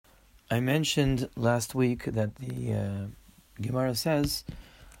I mentioned last week that the Gemara says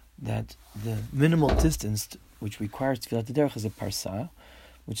that the minimal distance which requires Tfilat Derech is a parsa,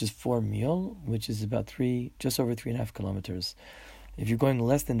 which is 4 mil, which is about just over 3.5 kilometers. If you're going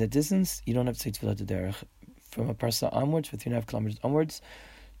less than that distance, you don't have to say Tfilat Derech. From a parsa onwards, for 3.5 kilometers onwards,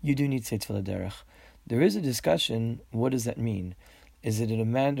 you do need to say Tfilat Derech. There is a discussion, what does that mean? Is it a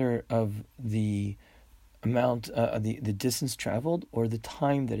matter of the amount, the distance traveled, or the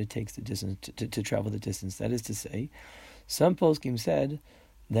time that it takes the distance to travel the distance? That is to say, some poskim said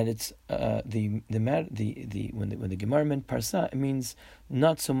that it's when the Gemara meant parsa, it means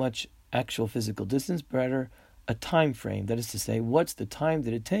not so much actual physical distance, but rather a time frame. That is to say, what's the time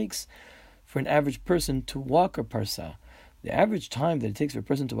that it takes for an average person to walk a parsa? The average time that it takes for a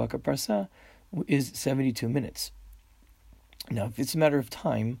person to walk a parsa is 72 minutes. Now, if it's a matter of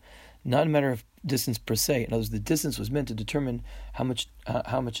time, not a matter of distance per se, in other words, the distance was meant to determine how much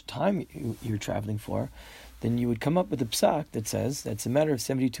time you're traveling for, then you would come up with a psak that says that's a matter of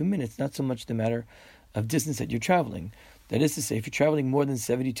 72 minutes, not so much the matter of distance that you're traveling. That is to say, if you're traveling more than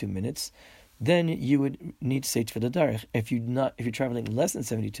 72 minutes, then you would need to say Tfilat Derech. If you're traveling less than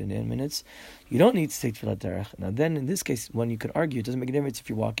 72 minutes, you don't need to say Tfilat Derech. Now then, in this case, one you could argue, it doesn't make a difference if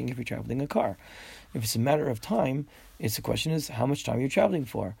you're walking, if you're traveling a car. If it's a matter of time, the question is how much time you're traveling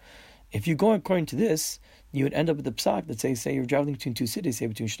for. If you go according to this, you would end up with a psak that say you're traveling between two cities, say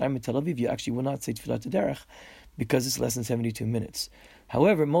between Shnaim and Tel Aviv, you actually will not say Tfilat Derech because it's less than 72 minutes.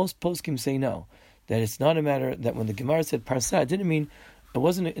 However, most poskim say no, that it's not a matter that when the Gemara said parsa, it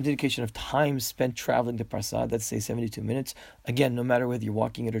wasn't an indication of time spent traveling to parsa, that's say 72 minutes. Again, no matter whether you're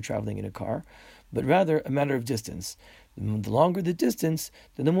walking it or traveling in a car, but rather a matter of distance. The longer the distance,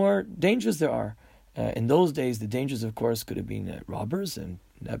 then the more dangers there are. In those days, the dangers, of course, could have been robbers, and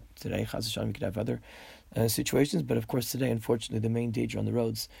today, Chas v'Shalom, we could have other situations. But of course, today, unfortunately, the main danger on the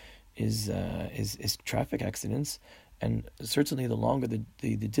roads is traffic accidents. And certainly, the longer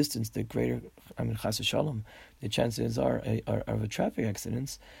the distance, the greater, Chas v'Shalom, the chances are of a traffic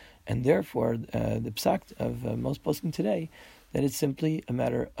accidents. And therefore, the psak of most poskim today, that it's simply a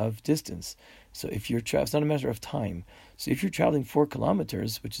matter of distance. So if you're it's not a matter of time. So if you're traveling 4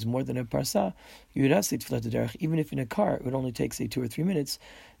 kilometers, which is more than a parsa, you would have to say Tfilat Derech. Even if in a car it would only take, say, 2 or 3 minutes,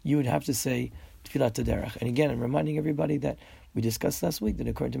 you would have to say Tfilat Derech. And again, I'm reminding everybody that we discussed last week that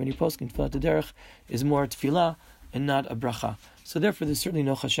according to many poskim, Tfilat Derech is more tefillah and not a bracha. So therefore, there's certainly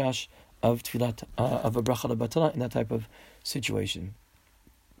no chashash of tefillat, of a bracha lebatala in that type of situation.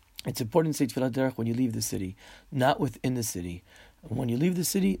 It's important to say Tfilat Derech when you leave the city, not within the city. When you leave the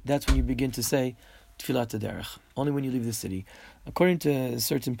city, that's when you begin to say Tfilat Derech. Only when you leave the city. According to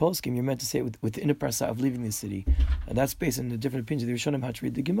certain poskim, you're meant to say it within a parsa of leaving the city. And that's based on the different opinions of the Rishonim how to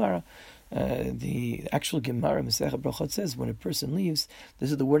read the Gemara. The actual Gemara, Masechet Brachot, says when a person leaves,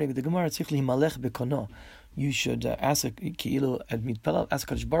 this is the wording of the Gemara, Tzich lihimalech bekono. You should ask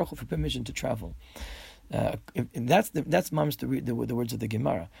Kadosh Baruch Hu for permission to travel. That's mamish the words of the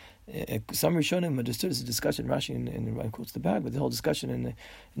Gemara. Some Rishonim understood as a discussion. Rashi and quotes the bag, but the whole discussion in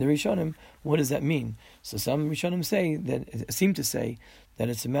the Rishonim, what does that mean? So some Rishonim seem to say that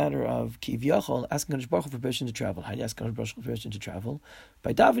it's a matter of Kiviyachol asking Kadosh Baruch Hu for permission to travel. How do you ask Kadosh Baruch Hu for permission to travel?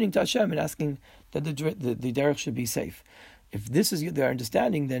 By davening to Hashem and asking that the derech should be safe. If this is their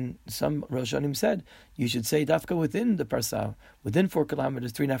understanding, then some Rishonim said you should say dafka within the parsa, within 4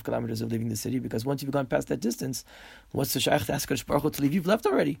 kilometers, 3.5 kilometers of leaving the city, because once you've gone past that distance, what's the shaykh to ask Kadosh Baruch Hu to leave? You've left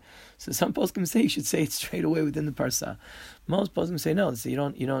already. So some poskim say you should say it straight away within the parsa. Most poskim say no. They say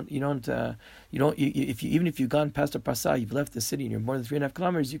even if you've gone past the parsa, you've left the city and you're more than 3.5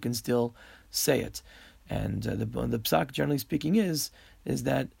 kilometers, you can still say it. And the psak, generally speaking, is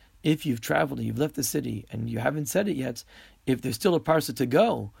that if you've traveled and you've left the city and you haven't said it yet, if there's still a parsa to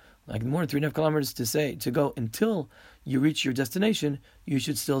go, like more than 3.5 kilometers to go until you reach your destination, you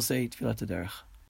should still say Tfilat Derech.